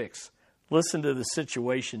 verse 6, listen to the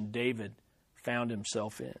situation David found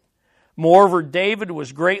himself in. Moreover, David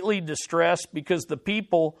was greatly distressed because the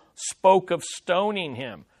people spoke of stoning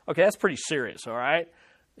him. Okay, that's pretty serious, all right?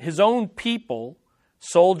 His own people,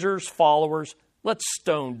 soldiers, followers, let's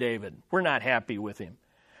stone David. We're not happy with him.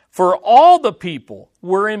 For all the people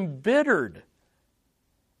were embittered,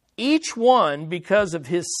 each one because of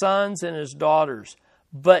his sons and his daughters.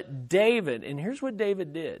 But David, and here's what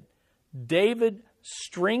David did. David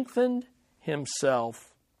strengthened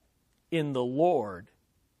himself in the Lord,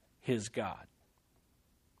 his God.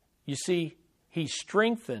 You see, he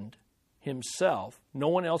strengthened himself. No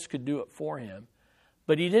one else could do it for him.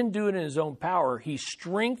 But he didn't do it in his own power. He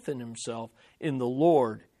strengthened himself in the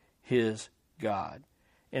Lord his God.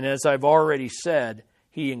 And as I've already said,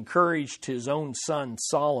 he encouraged his own son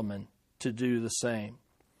Solomon to do the same.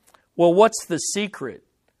 Well, what's the secret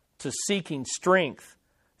to seeking strength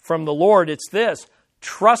from the Lord? It's this: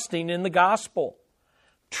 trusting in the gospel.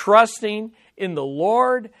 Trusting in the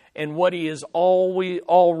Lord and what he has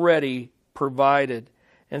already provided.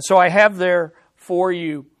 And so I have there for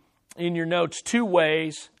you in your notes 2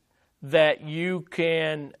 ways that you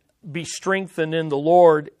can be strengthened in the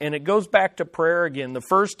Lord. And it goes back to prayer again. The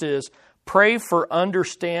first is pray for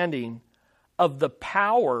understanding of the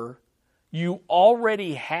power you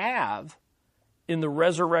already have in the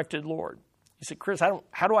resurrected Lord. You say, Chris,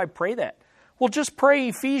 how do I pray that? Well, just pray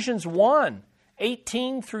Ephesians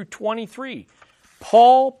 1:18 through 23.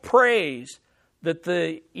 Paul prays that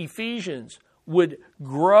the Ephesians would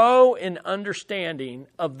grow in understanding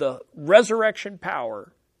of the resurrection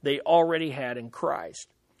power they already had in Christ.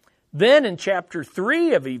 Then in chapter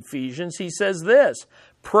 3 of Ephesians, he says this: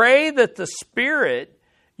 pray that the Spirit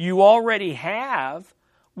you already have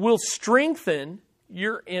will strengthen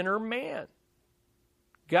your inner man.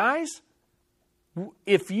 Guys,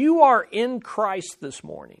 if you are in Christ this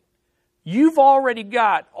morning, you've already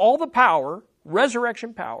got all the power,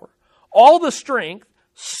 resurrection power, all the strength,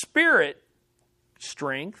 Spirit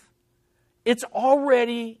strength. It's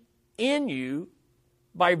already in you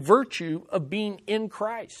by virtue of being in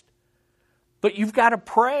Christ. But you've got to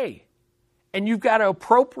pray, and you've got to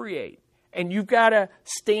appropriate, and you've got to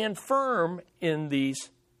stand firm in these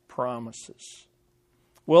promises.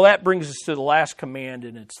 Well, that brings us to the last command,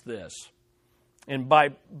 and it's this. And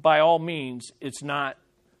by all means, it's not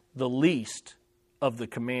the least of the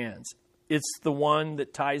commands. It's the one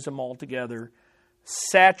that ties them all together.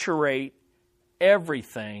 Saturate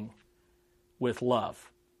everything with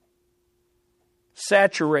love.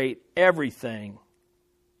 Saturate everything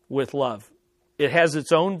with love. It has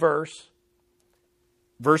its own verse.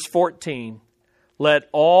 Verse 14, let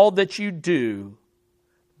all that you do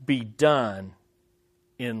be done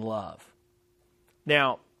in love.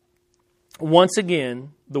 Now, once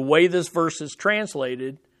again, the way this verse is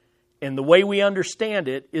translated and the way we understand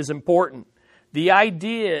it is important. The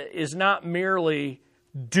idea is not merely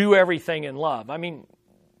do everything in love. I mean,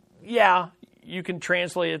 yeah, you can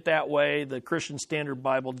translate it that way. The Christian Standard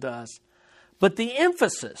Bible does. But the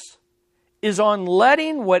emphasis is on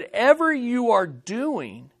letting whatever you are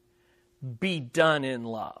doing be done in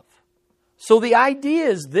love. So the idea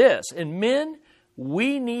is this, and men,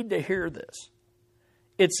 we need to hear this.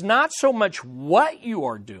 It's not so much what you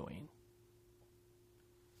are doing,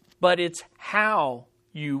 but it's how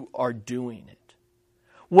you are doing it.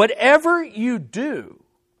 Whatever you do,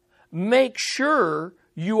 make sure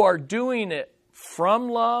you are doing it from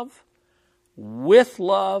love, with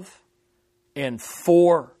love, and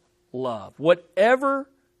for love.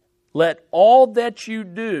 Let all that you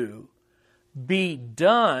do be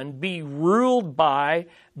done, be ruled by,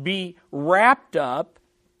 be wrapped up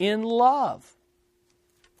in love.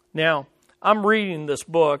 Now, I'm reading this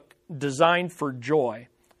book, Designed for Joy,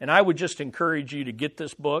 and I would just encourage you to get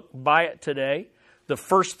this book, buy it today. The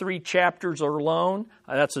first 3 chapters alone,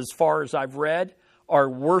 that's as far as I've read, are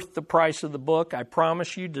worth the price of the book. I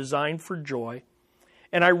promise you, Designed for Joy.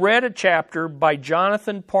 And I read a chapter by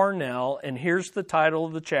Jonathan Parnell, and here's the title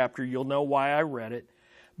of the chapter. You'll know why I read it.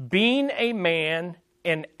 Being a Man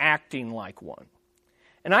and Acting Like One.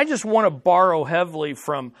 And I just want to borrow heavily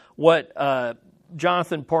from what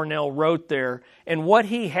Jonathan Parnell wrote there and what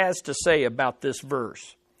he has to say about this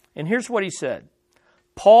verse. And here's what he said.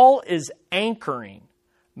 Paul is anchoring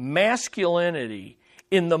masculinity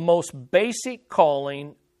in the most basic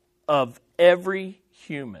calling of every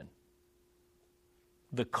human.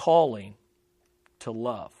 The calling to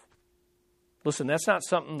love. Listen, that's not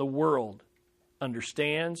something the world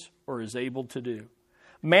understands or is able to do.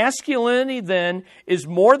 Masculinity, then, is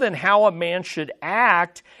more than how a man should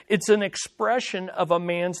act. It's an expression of a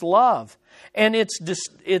man's love. And its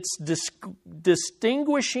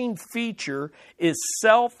distinguishing feature is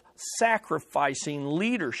self-sacrificing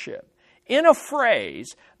leadership. In a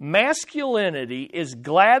phrase, masculinity is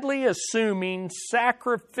gladly assuming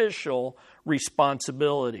sacrificial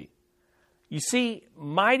responsibility. You see,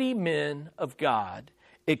 mighty men of God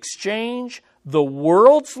exchange the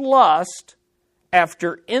world's lust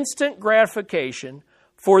after instant gratification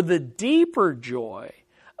for the deeper joy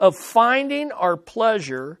of finding our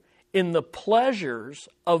pleasure in the pleasures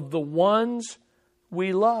of the ones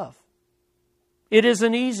we love. It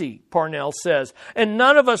isn't easy, Parnell says, and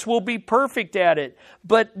none of us will be perfect at it.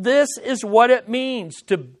 But this is what it means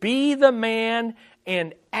to be the man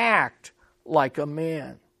and act like a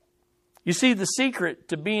man. You see, the secret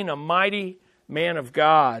to being a mighty man of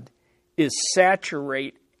God is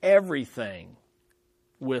saturate everything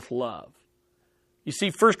with love. You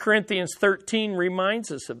see, 1 Corinthians 13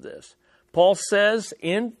 reminds us of this. Paul says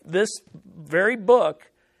in this very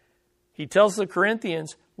book, he tells the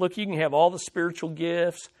Corinthians, look, you can have all the spiritual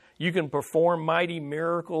gifts, you can perform mighty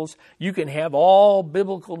miracles, you can have all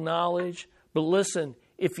biblical knowledge, but listen,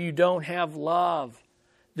 if you don't have love,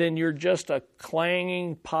 then you're just a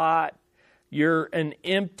clanging pot, you're an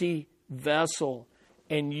empty vessel,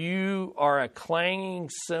 and you are a clanging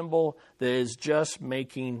cymbal that is just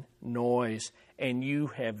making noise, and you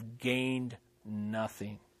have gained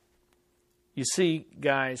nothing. You see,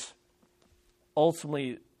 guys,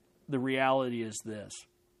 ultimately the reality is this.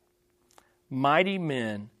 Mighty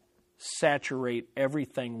men saturate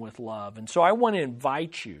everything with love. And so I want to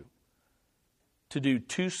invite you to do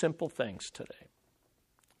two simple things today.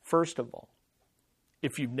 First of all,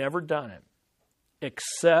 if you've never done it,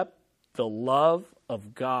 accept the love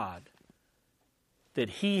of God that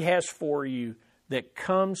He has for you that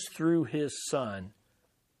comes through His Son,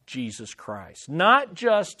 Jesus Christ. Not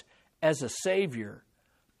just as a Savior,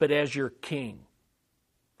 but as your King.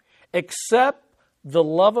 Accept the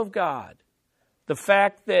love of God, the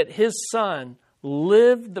fact that His Son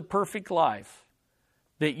lived the perfect life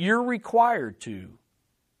that you're required to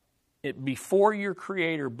before your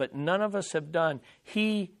Creator, but none of us have done.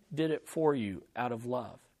 He did it for you out of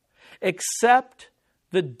love. Accept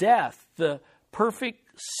the death, the perfect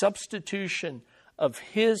substitution of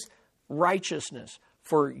His righteousness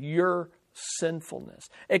for your sinfulness.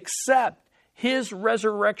 Accept His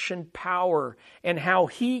resurrection power and how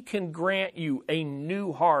He can grant you a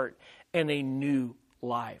new heart and a new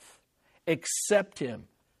life. Accept Him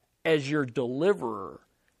as your deliverer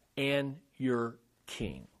and your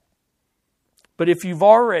King. But if you've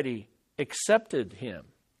already accepted Him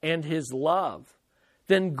and His love,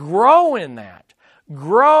 then grow in that.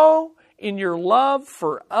 Grow in your love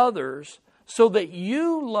for others so that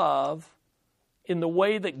you love in the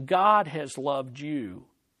way that God has loved you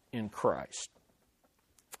in Christ.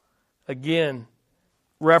 Again,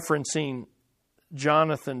 referencing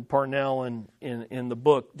Jonathan Parnell in the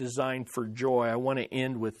book Designed for Joy, I want to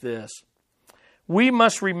end with this. We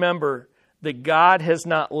must remember that God has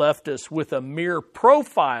not left us with a mere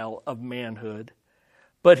profile of manhood,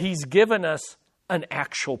 but He's given us an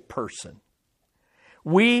actual person.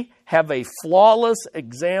 We have a flawless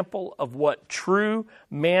example of what true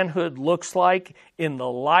manhood looks like in the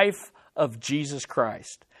life of Jesus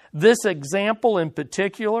Christ. This example in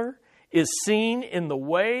particular is seen in the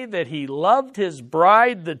way that He loved His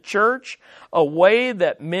bride, the church, a way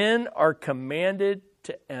that men are commanded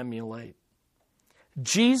to emulate.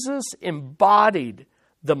 Jesus embodied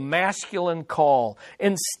the masculine call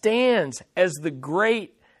and stands as the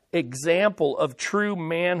great example of true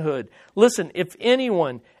manhood. Listen, if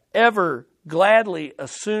anyone ever gladly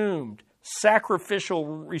assumed sacrificial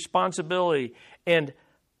responsibility and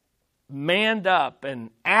manned up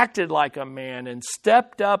and acted like a man and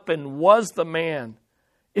stepped up and was the man,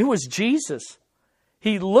 it was Jesus.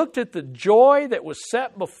 He looked at the joy that was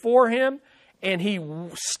set before Him and He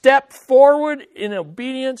stepped forward in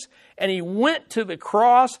obedience and He went to the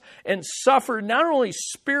cross and suffered not only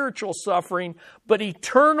spiritual suffering, but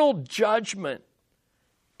eternal judgment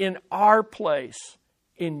in our place,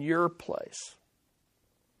 in your place.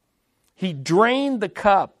 He drained the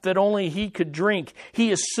cup that only He could drink.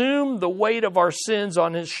 He assumed the weight of our sins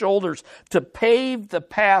on His shoulders to pave the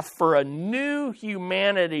path for a new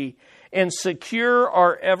humanity and secure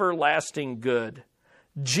our everlasting good.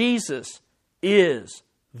 Jesus is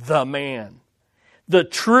the man, the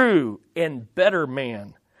true and better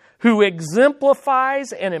man, who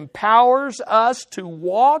exemplifies and empowers us to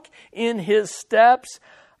walk in His steps,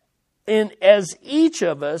 and as each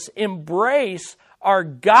of us embrace our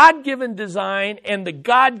God-given design and the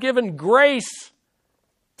God-given grace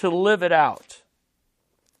to live it out,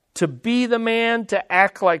 to be the man, to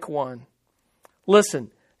act like one.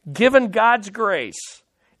 Listen, given God's grace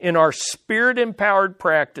in our Spirit-empowered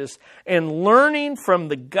practice and learning from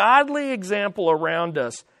the godly example around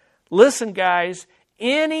us, listen, guys,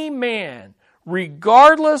 any man,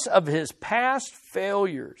 regardless of his past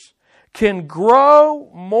failures, can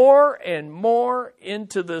grow more and more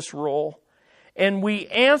into this role. And we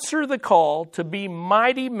answer the call to be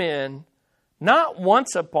mighty men, not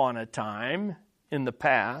once upon a time in the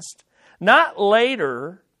past, not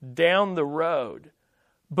later down the road,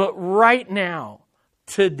 but right now,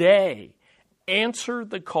 today, answer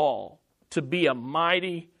the call to be a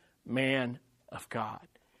mighty man of God.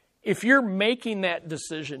 If you're making that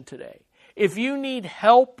decision today, if you need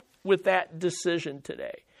help with that decision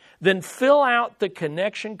today, then fill out the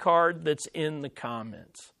connection card that's in the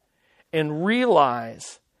comments and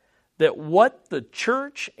realize that what the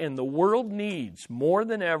church and the world needs more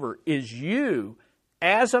than ever is you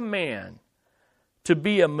as a man to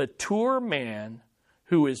be a mature man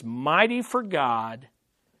who is mighty for God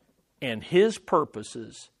and His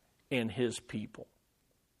purposes and His people.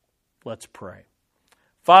 Let's pray.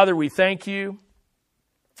 Father, we thank You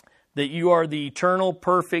that You are the eternal,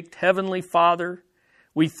 perfect, heavenly Father.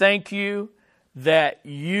 We thank You that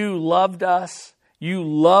You loved us. You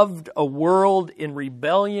loved a world in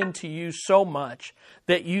rebellion to You so much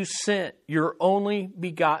that You sent Your only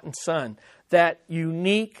begotten Son, that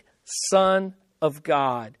unique Son of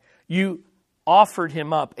God. You offered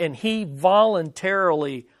Him up, and He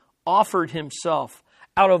voluntarily offered Himself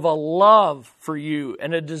out of a love for You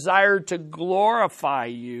and a desire to glorify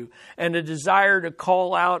You and a desire to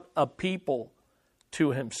call out a people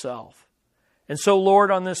to Himself. And so,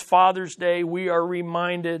 Lord, on this Father's Day, we are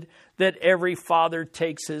reminded that every father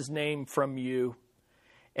takes his name from You.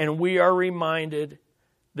 And we are reminded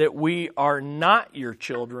that we are not Your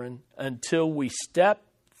children until we step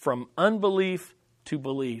from unbelief to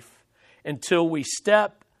belief, until we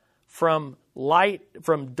step from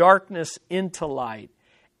darkness into light,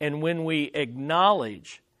 and when we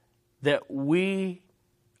acknowledge that we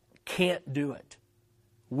can't do it.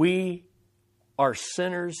 We are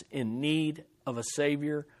sinners in need of a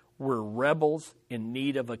Savior. We're rebels in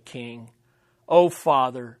need of a King. Oh,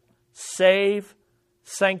 Father, save,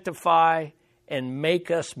 sanctify, and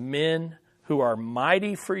make us men who are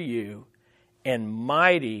mighty for You and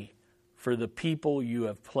mighty for the people You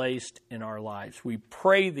have placed in our lives. We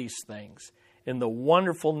pray these things in the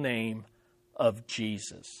wonderful name of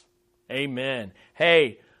Jesus. Amen.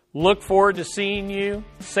 Hey, look forward to seeing you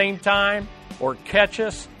same time, or catch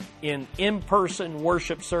us in-person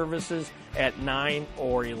worship services at 9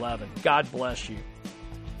 or 11. God bless you.